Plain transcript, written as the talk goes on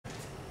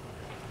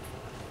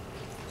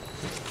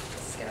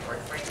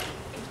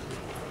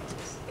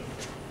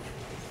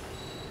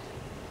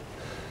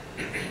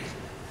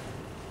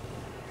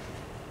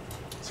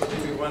So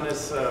DB1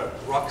 is a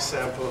rock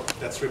sample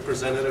that's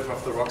representative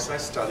of the rocks I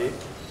studied.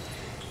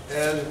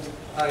 And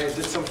I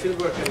did some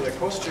fieldwork in the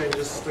coast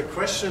ranges. The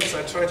questions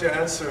I try to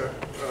answer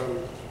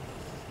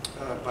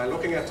by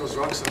looking at those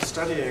rocks I'm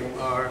studying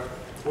are,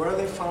 where are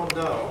they found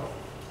now?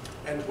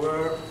 And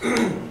where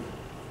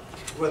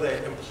were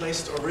they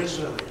emplaced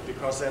originally?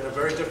 Because they're in a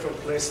very different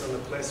place than the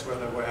place where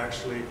they were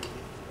actually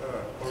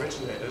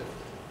originated.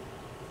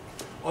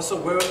 Also,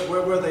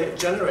 where were they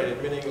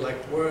generated? Meaning, like,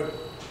 where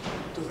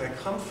do they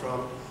come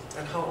from?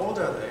 And how old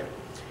are they?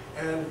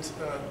 And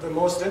the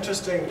most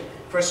interesting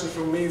question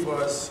for me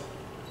was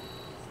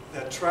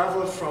that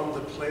travel from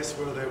the place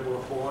where they were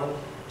born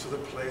to the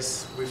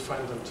place we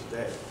find them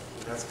today.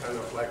 And that's kind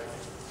of like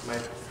my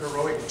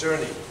heroic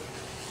journey.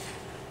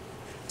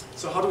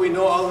 So how do we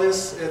know all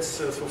this? It's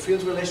through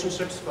field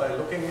relationships by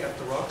looking at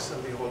the rocks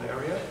and the whole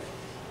area,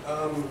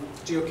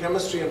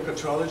 geochemistry and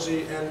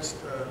petrology, and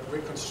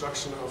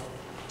reconstruction of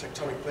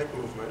tectonic plate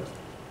movement.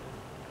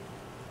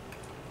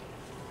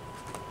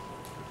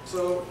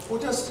 So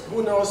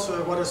who knows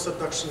what a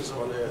subduction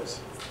zone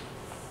is?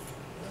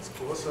 That's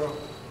cool. So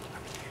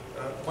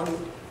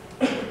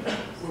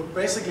we're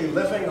basically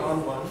living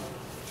on one,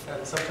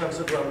 and sometimes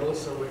it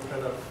rumbles, so we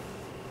kind of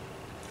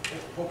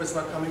hope it's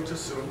not coming too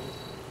soon.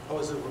 How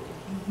is it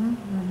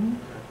working?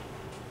 Okay.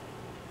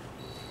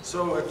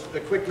 So a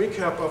quick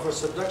recap of a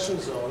subduction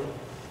zone,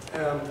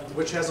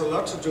 which has a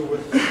lot to do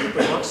with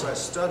the rocks I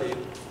studied.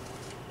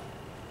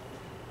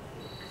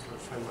 I'll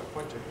find my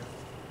pointer here.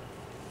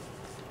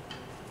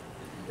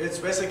 It's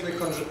basically a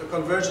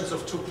convergence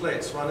of two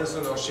plates. One is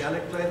an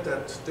oceanic plate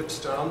that dips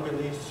down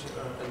beneath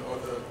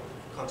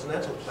a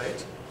continental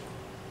plate.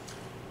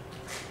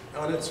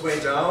 On its way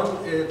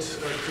down, it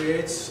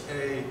creates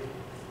a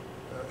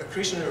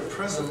accretionary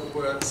prism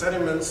where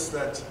sediments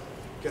that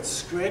get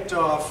scraped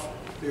off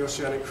the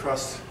oceanic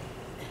crust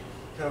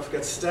kind of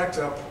get stacked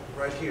up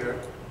right here.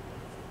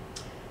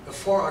 A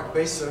four-arc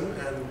basin,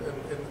 and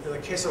in the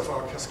case of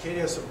our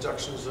Cascadia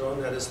subduction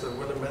zone, that is the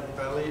Willamette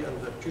Valley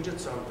and the Puget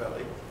Sound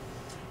Valley.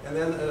 And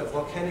then a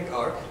volcanic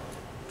arc,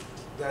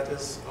 that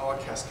is our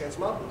Cascades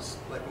Mountains,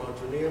 like Mount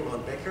Rainier,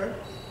 Mount Baker.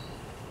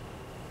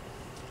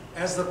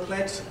 As the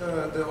plate,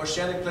 the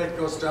oceanic plate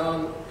goes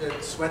down,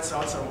 it sweats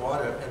out some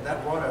water, and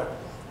that water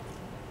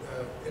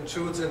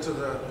intrudes into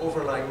the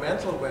overlying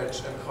mantle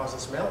wedge and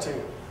causes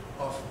melting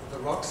of the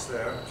rocks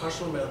there,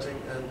 partial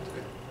melting, and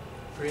it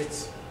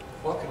creates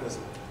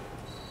volcanism.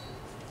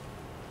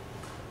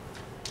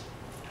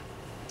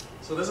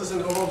 So this is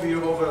an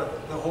overview over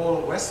the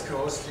whole west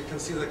coast. You can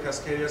see the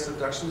Cascadia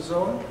subduction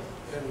zone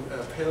in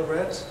pale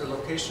red, the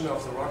location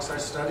of the rocks I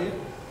studied.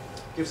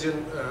 Gives you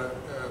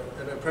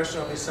an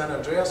impression of the San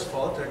Andreas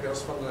Fault that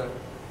goes from the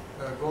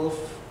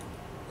Gulf,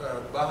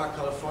 Baja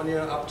California,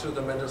 up to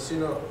the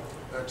Mendocino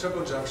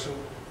Triple Junction.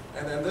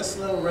 And then this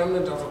little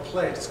remnant of a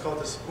plate, it's called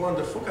the Juan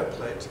de Fuca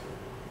plate,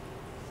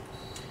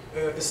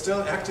 is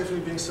still actively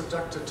being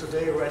subducted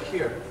today right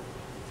here.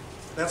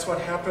 That's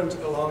what happened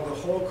along the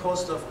whole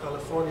coast of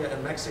California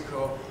and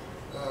Mexico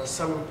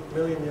some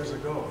million years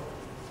ago.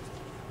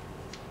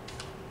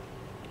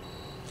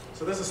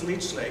 So this is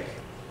Leech Lake.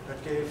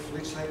 That gave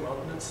Leech Lake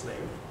Mountain its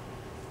name.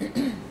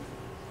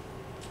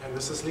 And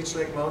this is Leech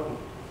Lake Mountain.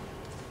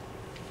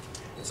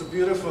 It's a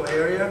beautiful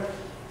area.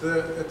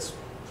 It's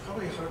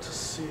probably hard to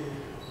see.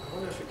 I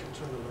wonder if you can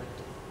turn the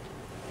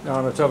light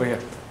on. No, it's over here.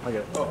 I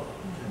get it. Oh.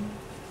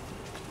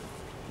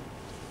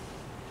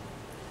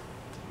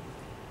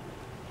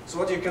 So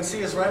what you can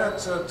see is right at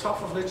the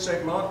top of Leech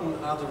Lake Mountain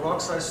are the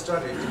rocks I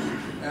studied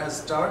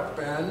as dark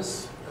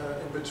bands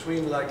in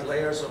between, like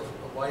layers of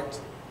white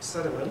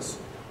sediments.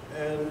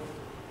 And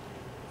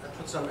I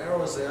put some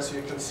arrows there so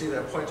you can see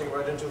they're pointing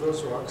right into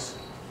those rocks.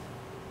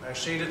 I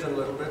shaded them a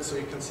little bit so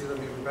you can see them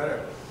even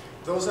better.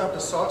 Those are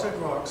basaltic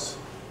rocks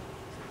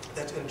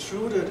that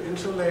intruded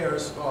into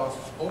layers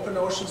of open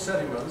ocean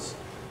sediments,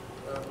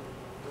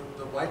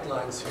 the white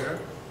lines here,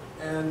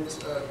 and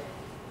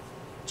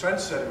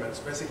trench sediments,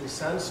 basically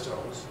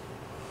sandstones,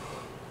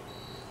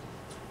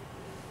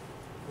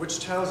 which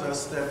tells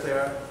us that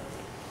they're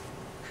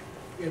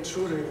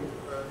intruding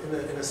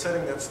in a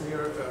setting that's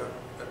near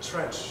a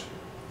trench,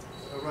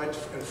 right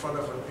in front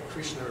of an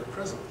accretionary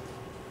prism.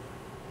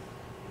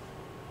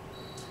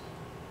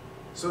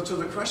 So to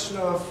the question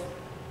of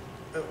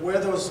where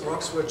those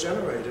rocks were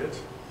generated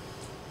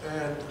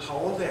and how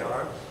old they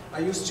are, I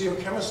used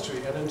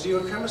geochemistry. And in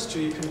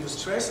geochemistry, you can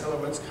use trace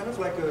elements, kind of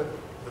like a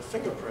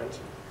fingerprint,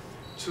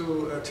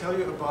 to tell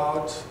you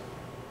about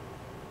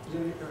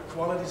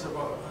qualities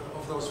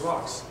of those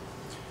rocks.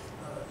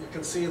 You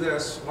can see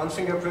there's one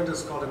fingerprint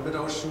is called a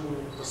mid-ocean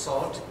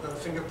basalt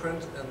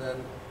fingerprint, and then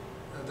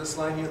this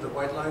line here, the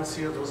white lines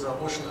here, those are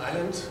ocean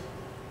island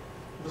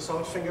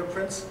basalt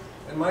fingerprints.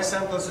 And my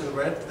samples in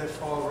red, they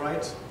fall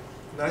right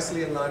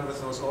nicely in line with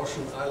those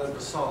ocean island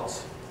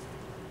basalts.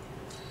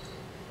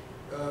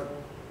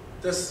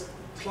 This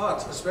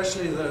plot,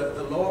 especially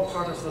the lower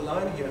part of the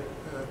line here,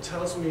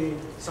 tells me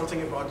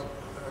something about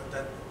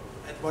that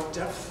at what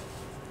depth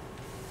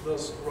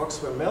those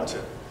rocks were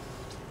melted.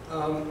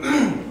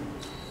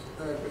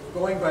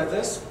 Going by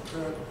this,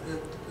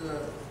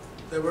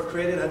 they were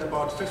created at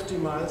about 50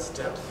 miles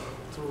depth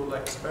through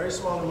like very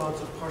small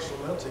amounts of partial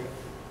melting.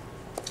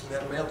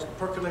 That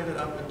percolated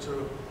up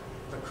into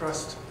the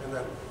crust and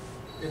then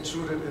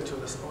intruded into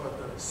the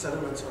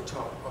sediments on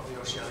top of the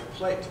oceanic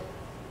plate.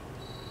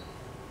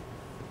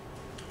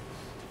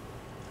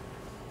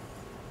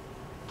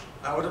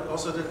 I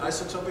also did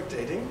isotopic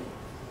dating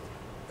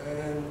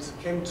and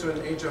came to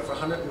an age of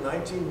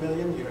 119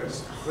 million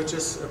years, which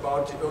is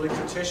about the early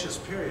Cretaceous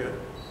period.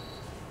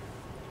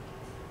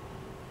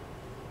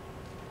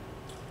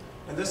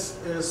 And this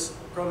is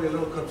probably a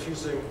little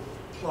confusing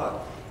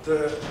plot.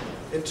 The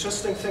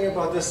interesting thing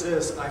about this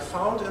is I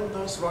found in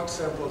those rock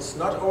samples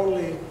not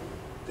only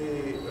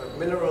the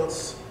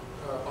minerals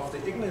of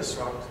the igneous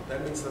rock,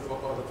 that means the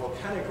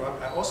volcanic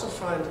rock, I also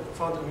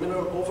found a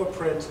mineral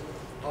overprint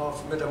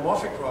of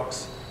metamorphic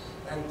rocks,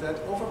 and that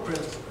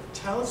overprint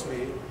tells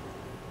me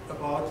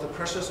about the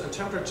pressures and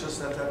temperatures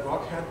that that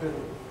rock had been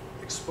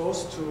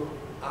exposed to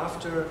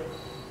after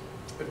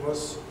it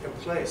was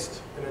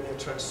emplaced in an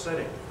entrenched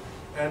setting.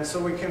 And so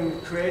we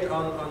can create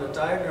on a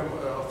diagram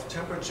of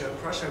temperature and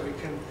pressure, we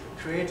can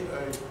create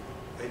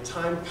a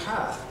time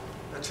path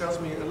that tells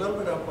me a little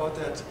bit about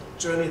that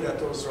journey that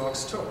those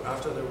rocks took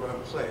after they were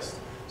emplaced.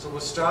 So we'll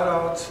start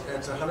out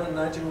at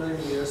 190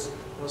 million years,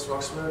 those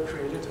rocks were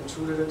created,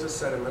 intruded into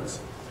sediments.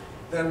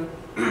 Then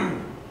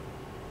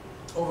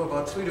over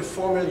about 3 to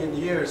 4 million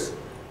years,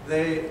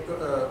 they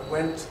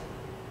were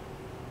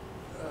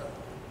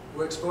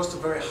exposed to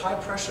very high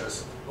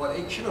pressures, about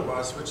 8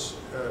 kilobars, which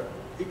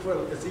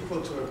is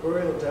equal to a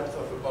burial depth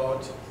of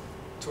about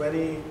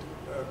 20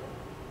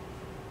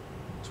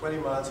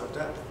 miles of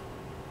depth.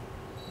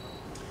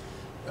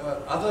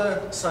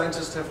 Other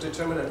scientists have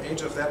determined an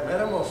age of that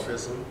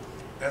metamorphism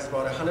as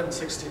about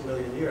 160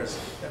 million years.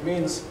 That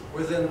means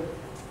within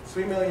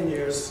 3 million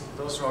years,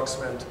 those rocks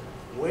went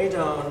way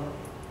down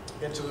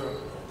into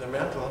the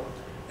mantle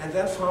and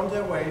then found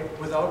their way,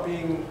 without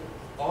being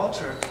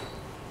altered,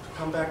 to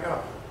come back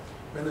up.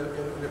 In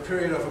a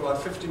period of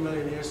about 50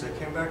 million years, they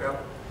came back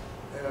up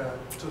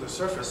to the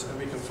surface, and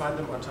we can find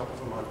them on top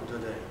of a mountain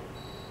today.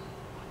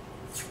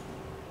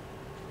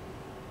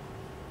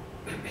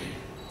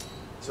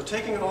 So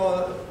taking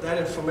all that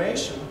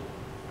information,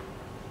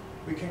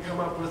 we can come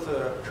up with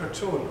a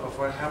cartoon of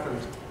what happened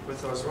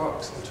with those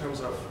rocks in terms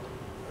of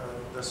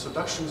the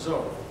subduction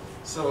zone.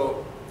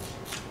 So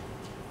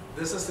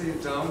this is the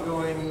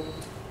downgoing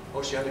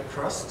oceanic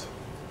crust.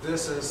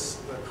 This is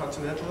the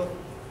continental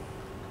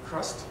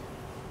crust.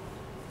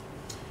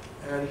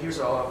 And here's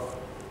our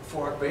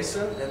fork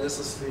basin, and this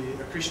is the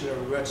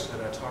accretionary wedge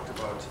that I talked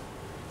about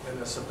in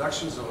the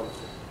subduction zone.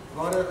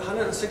 About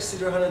 160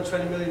 to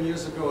 120 million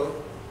years ago,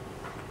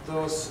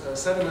 those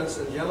sediments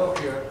in yellow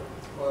here,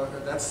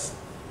 that's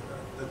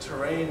the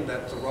terrain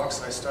that the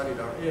rocks I studied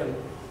are in,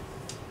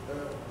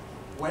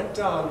 went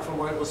down from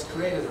where it was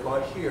created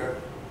about here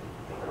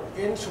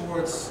in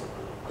towards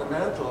the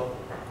mantle,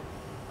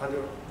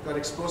 got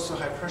exposed to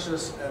high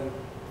pressures and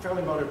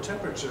fairly moderate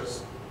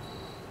temperatures,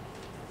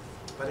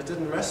 but it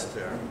didn't rest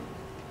there.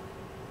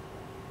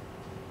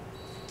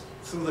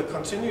 Through the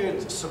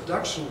continued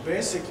subduction,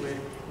 basically,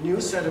 new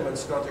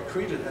sediments got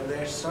accreted and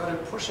they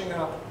started pushing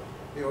up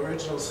the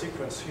original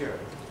sequence here.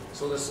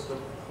 So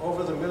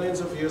over the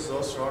millions of years,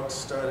 those rocks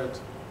started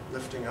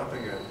lifting up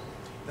again.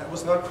 That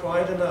was not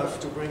quite enough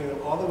to bring them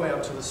all the way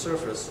up to the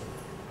surface.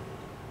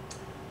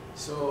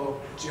 So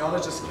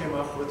geologists came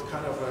up with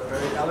kind of a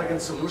very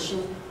elegant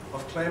solution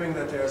of claiming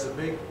that there's a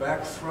big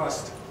back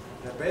thrust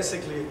that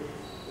basically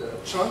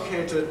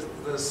truncated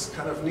this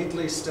kind of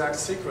neatly stacked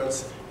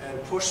sequence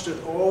and pushed it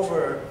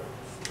over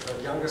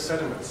younger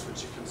sediments,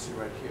 which you can see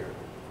right here,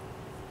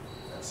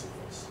 that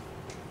sequence.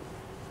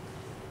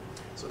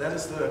 So that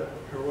is the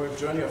heroic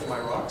journey of my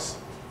rocks.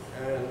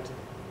 And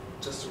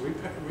just to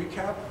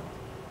recap,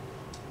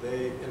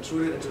 they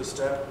intruded into a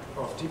step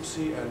of deep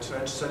sea and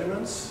trench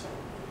sediments,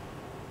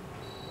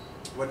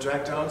 were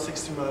dragged down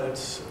 60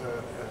 miles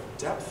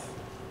depth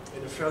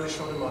in a fairly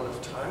short amount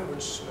of time,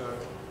 which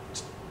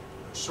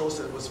shows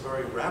that it was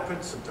very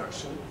rapid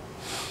subduction,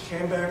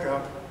 came back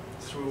up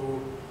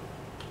through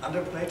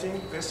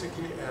underplating,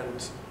 basically,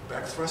 and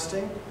back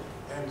thrusting,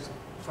 and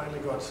finally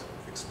got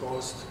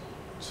exposed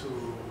to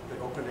the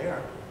open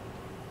air,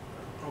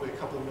 probably a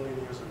couple of million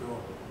years ago.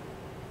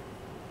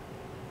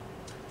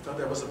 I thought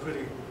that was a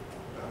pretty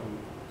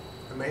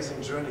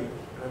amazing journey,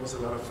 and it was a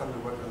lot of fun to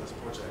work on this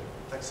project.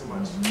 Thanks so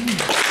much.